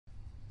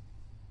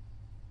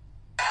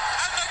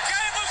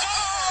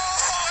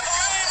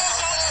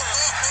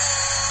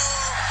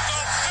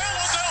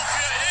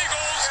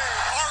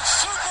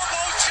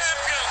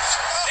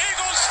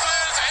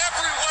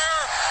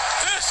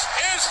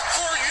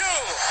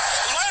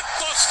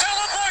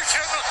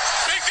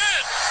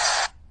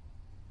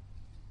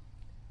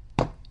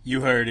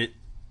You heard it.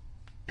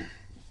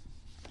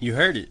 You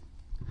heard it.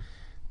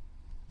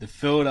 The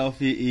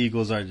Philadelphia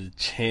Eagles are the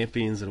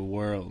champions of the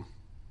world.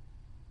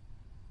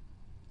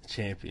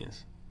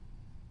 Champions.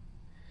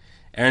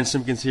 Aaron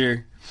Simpkins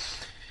here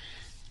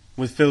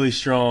with Philly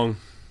Strong,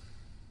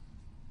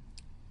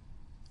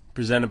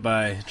 presented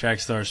by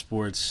Trackstar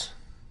Sports.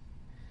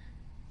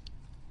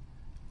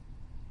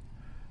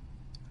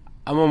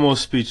 I'm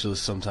almost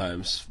speechless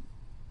sometimes.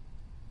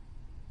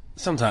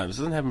 Sometimes.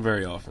 It doesn't happen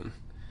very often.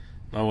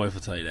 My wife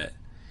will tell you that.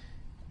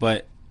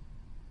 But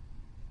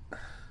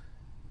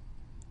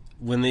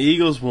when the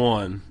Eagles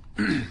won,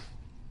 when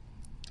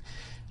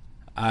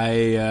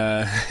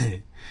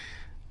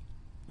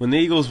the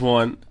Eagles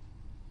won,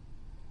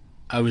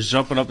 I was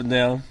jumping up and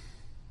down,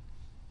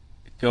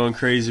 going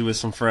crazy with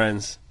some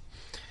friends,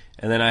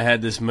 and then I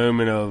had this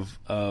moment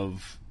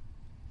of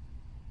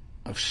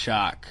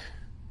shock.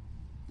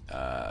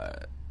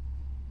 I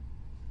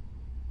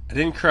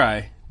didn't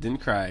cry.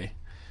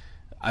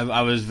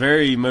 I was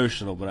very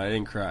emotional, but I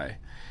didn't cry.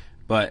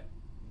 But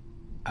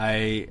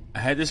I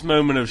had this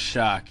moment of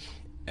shock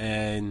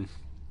and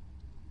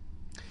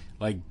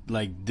like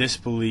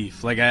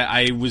disbelief. Like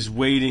I was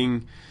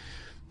waiting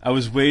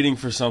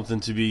for something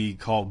to be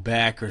called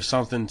back, or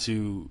something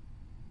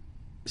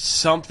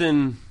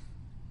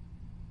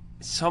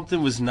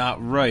was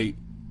not right,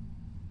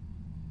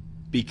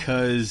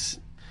 because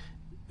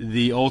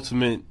the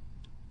ultimate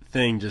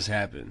thing just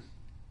happened.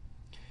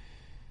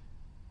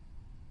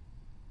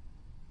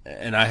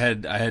 And I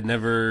had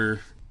never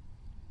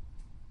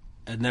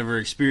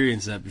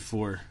experienced that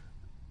before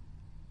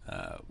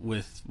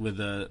with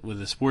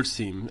a sports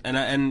team,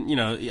 and you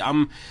know,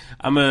 I'm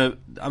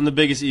the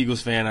biggest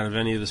Eagles fan out of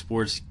any of the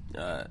sports,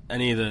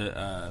 any of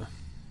the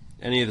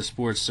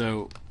sports.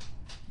 So,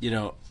 you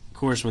know, of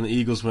course, when the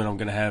Eagles win, I'm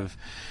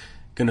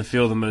gonna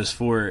feel the most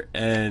for it,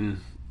 and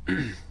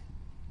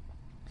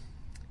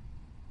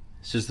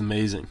it's just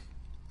amazing.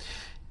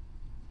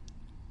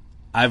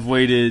 I've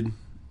waited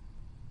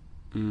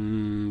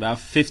about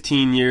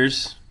 15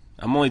 years.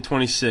 I'm only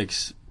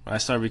 26. I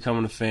started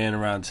becoming a fan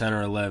around 10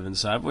 or 11,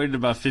 so I've waited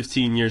about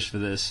 15 years for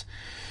this.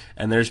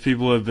 And there's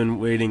people who have been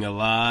waiting a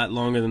lot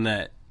longer than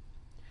that.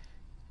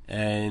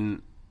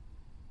 And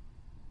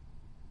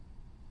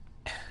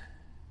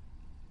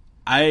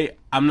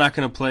I'm not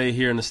going to play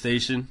here in the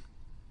station,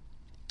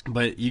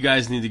 but you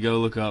guys need to go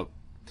look up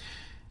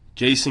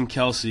Jason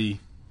Kelce,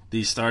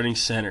 the starting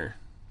center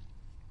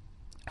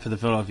for the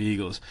Philadelphia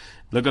Eagles.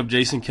 Look up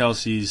Jason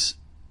Kelce's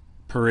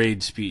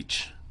parade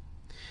speech.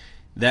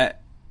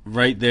 That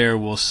right there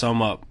will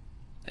sum up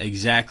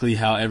exactly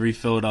how every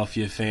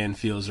Philadelphia fan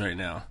feels right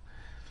now.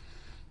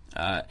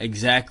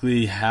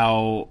 Exactly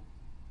how,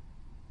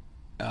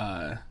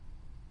 just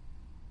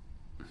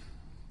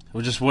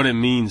what it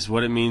means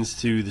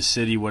to the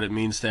city, what it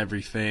means to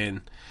every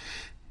fan.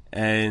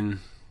 And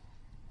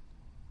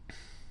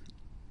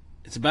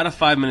it's about a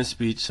 5-minute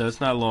speech, so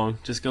it's not long.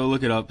 Just go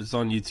look it up. It's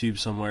on YouTube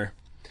somewhere.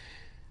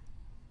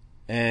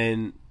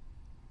 And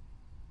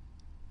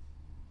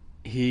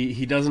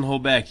he doesn't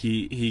hold back.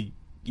 He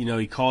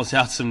calls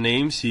out some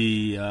names.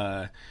 He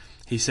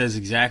says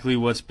exactly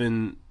what's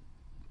been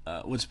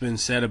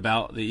said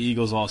about the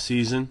Eagles all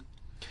season,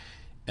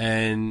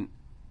 and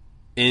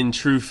in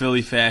true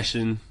Philly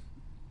fashion,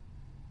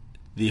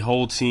 the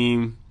whole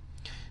team,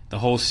 the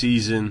whole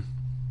season,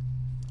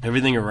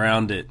 everything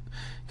around it,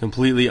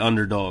 completely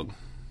underdog.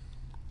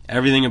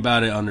 Everything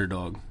about it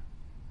underdog.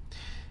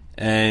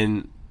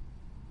 And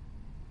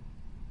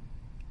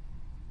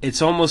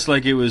it's almost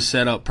like it was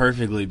set up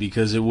perfectly,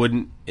 because it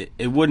wouldn't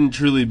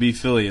truly be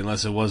Philly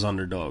unless it was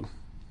underdog.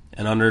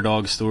 An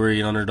underdog story,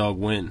 an underdog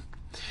win.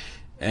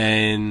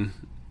 And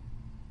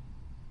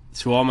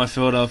to all my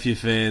Philadelphia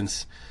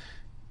fans,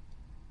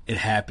 it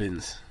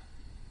happens.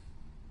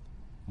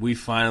 We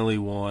finally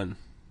won.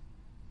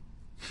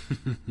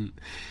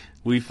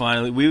 We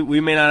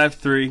may not have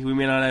 3, we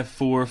may not have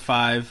 4 or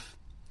 5,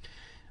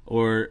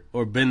 or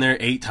been there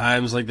 8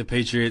 times like the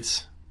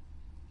Patriots,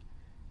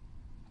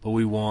 but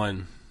we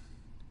won.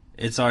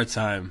 It's our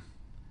time.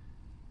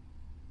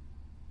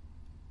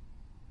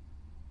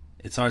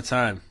 It's our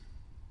time.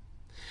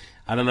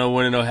 I don't know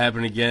when it'll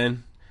happen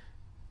again,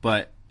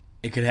 but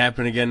it could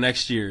happen again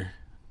next year.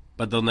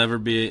 But there'll never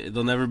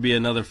be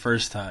another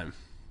first time.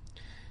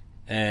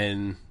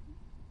 And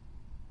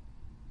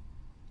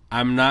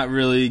I'm not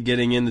really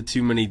getting into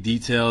too many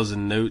details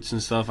and notes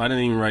and stuff. I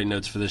didn't even write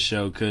notes for this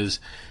show, because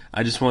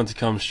I just want to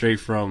come straight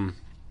from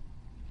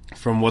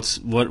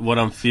what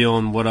I'm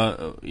feeling,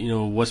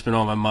 what's been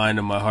on my mind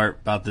and my heart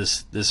about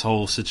this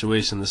whole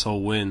situation, this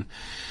whole win.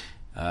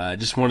 I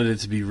just wanted it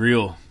to be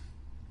real.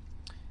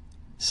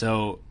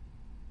 So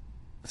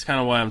that's kind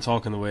of why I'm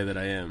talking the way that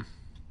I am.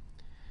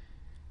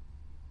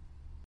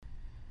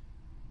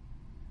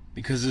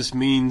 Because this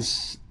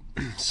means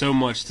so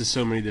much to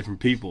so many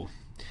different people.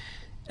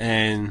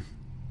 And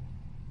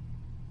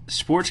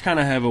sports kind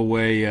of have a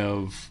way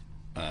of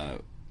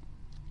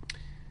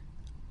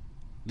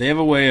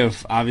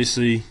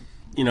obviously,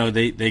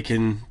 they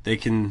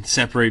can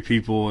separate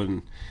people,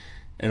 and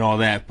and all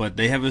that, but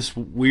they have this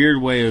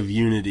weird way of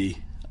unity,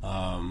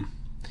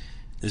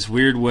 this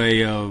weird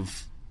way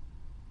of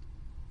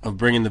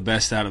bringing the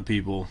best out of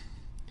people,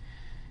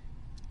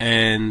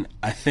 and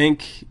I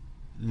think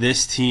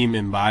this team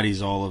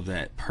embodies all of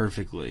that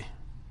perfectly.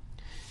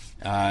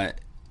 Now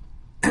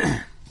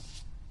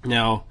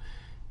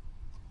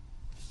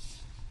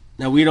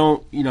we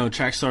don't, here at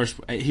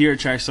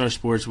Trackstar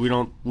Sports, we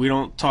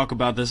don't talk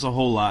about this a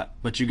whole lot,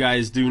 but you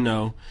guys do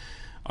know,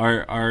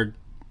 our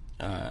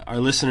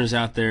listeners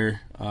out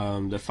there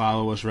that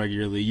follow us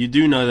regularly, you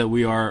do know that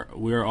we are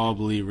all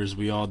believers.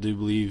 We all do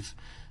believe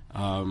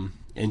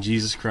in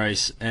Jesus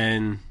Christ,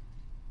 and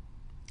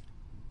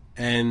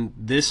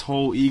this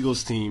whole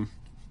Eagles team.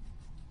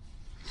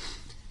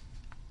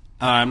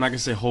 I'm not gonna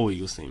say whole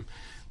Eagles team,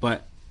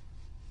 but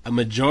a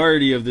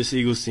majority of this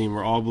Eagles team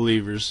are all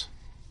believers.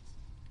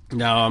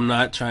 Now, I'm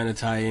not trying to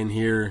tie in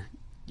here,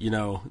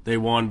 they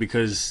won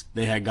because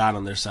they had God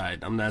on their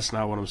side. That's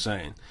not what I'm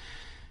saying.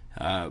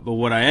 But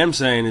what I am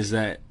saying is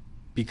that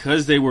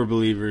because they were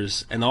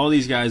believers, and all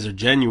these guys are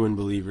genuine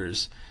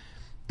believers,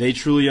 they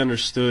truly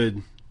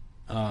understood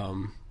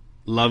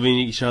loving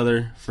each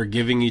other,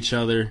 forgiving each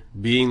other,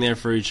 being there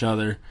for each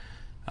other,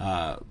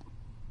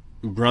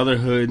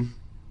 brotherhood.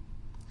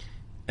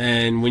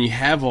 And when you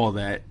have all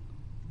that,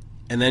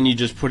 and then you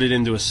just put it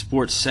into a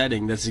sports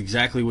setting, that's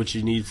exactly what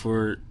you need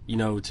for,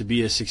 to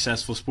be a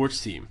successful sports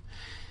team.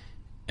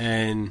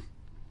 And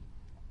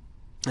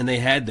they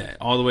had that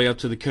all the way up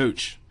to the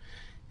coach.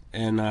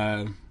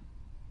 And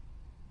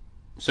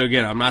so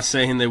again, I'm not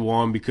saying they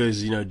won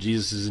because,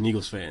 Jesus is an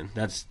Eagles fan.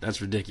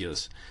 That's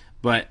ridiculous.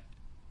 But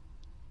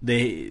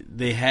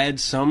they had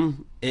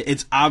some,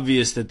 it's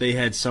obvious that they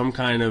had some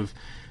kind of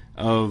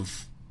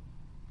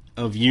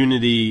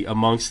unity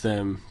amongst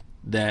them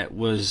that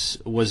was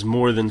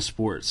more than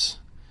sports.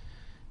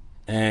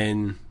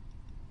 And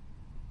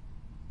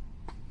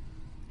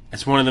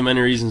that's one of the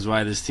many reasons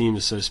why this team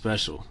is so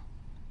special.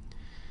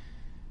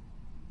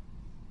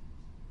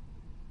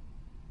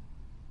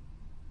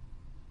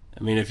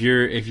 I mean, if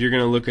you're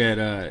gonna look at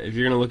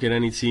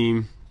any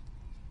team,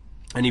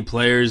 any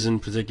players in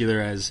particular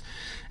as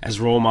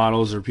role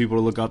models or people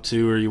to look up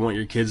to, or you want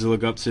your kids to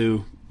look up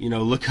to,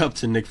 look up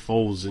to Nick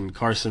Foles and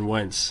Carson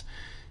Wentz,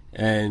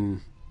 and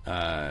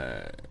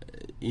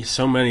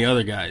so many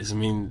other guys. I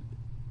mean,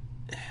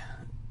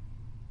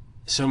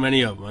 so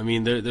many of them. I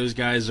mean, those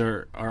guys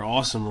are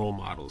awesome role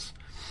models.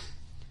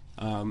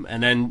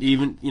 And then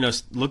even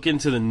look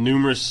into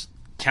the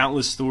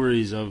countless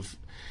stories of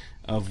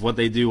what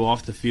they do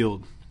off the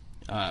field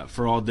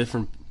for all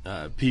different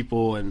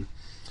people and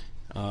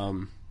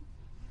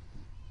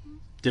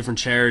different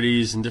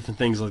charities and different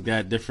things like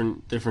that,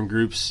 different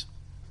groups.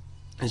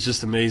 It's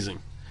just amazing.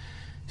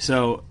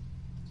 So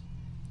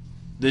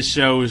this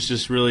show is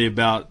just really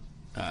about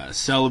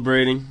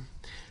celebrating.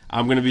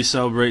 I'm going to be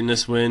celebrating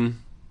this win,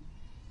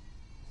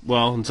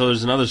 well, until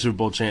there's another Super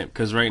Bowl champ,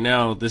 because right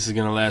now this is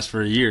going to last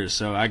for a year,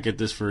 so I get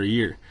this for a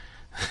year.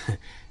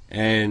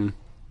 And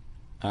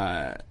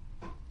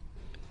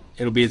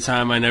it'll be a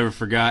time I never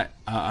forgot.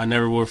 I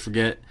never will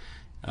forget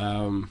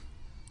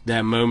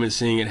that moment,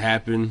 seeing it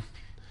happen,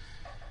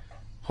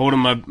 holding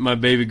my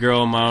baby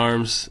girl in my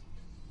arms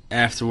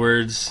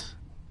afterwards,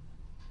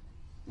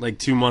 like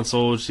 2 months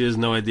old. She has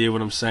no idea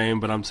what I'm saying,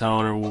 but I'm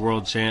telling her we're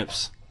world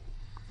champs.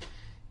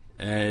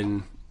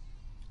 And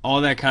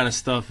all that kind of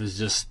stuff is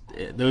just,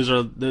 those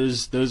are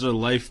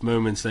life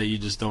moments that you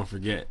just don't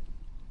forget.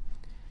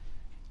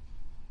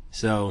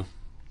 So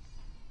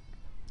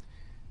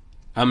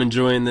I'm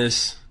enjoying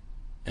this,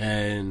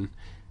 and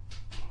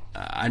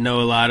I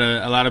know a lot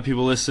of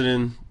people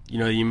listening,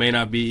 you may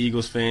not be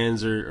Eagles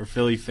fans or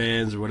Philly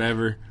fans or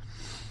whatever,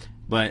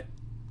 but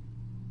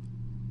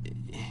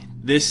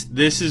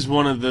this is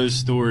one of those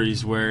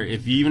stories where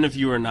even if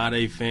you are not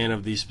a fan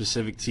of the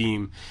specific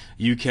team,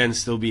 you can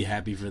still be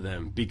happy for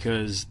them,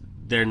 because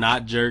they're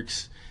not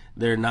jerks.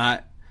 They're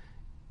not,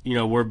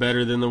 we're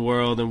better than the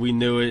world and we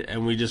knew it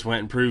and we just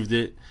went and proved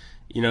it.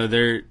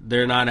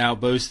 They're not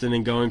out boasting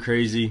and going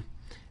crazy.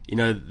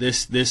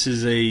 This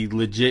is a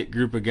legit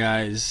group of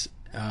guys.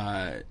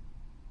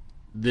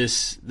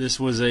 This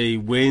was a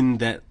win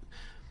that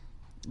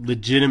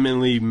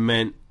legitimately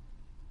meant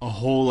a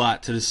whole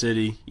lot to the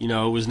city. It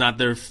was not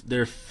their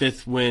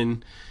fifth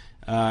win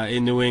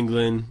in New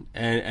England,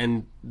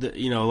 and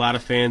a lot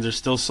of fans are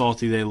still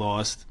salty they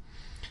lost.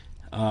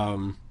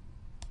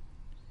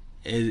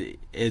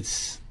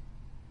 It's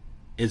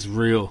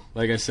real.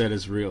 Like I said,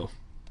 it's real.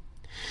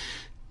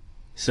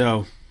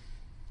 So,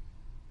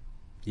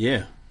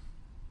 yeah.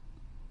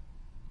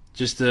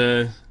 Just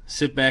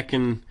sit back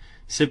and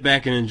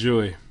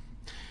enjoy.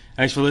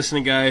 Thanks for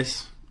listening,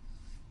 guys.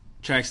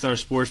 Trackstar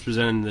Sports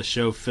presenting the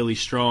show Philly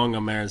Strong.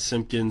 I'm Aaron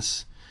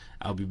Simpkins.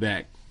 I'll be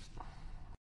back.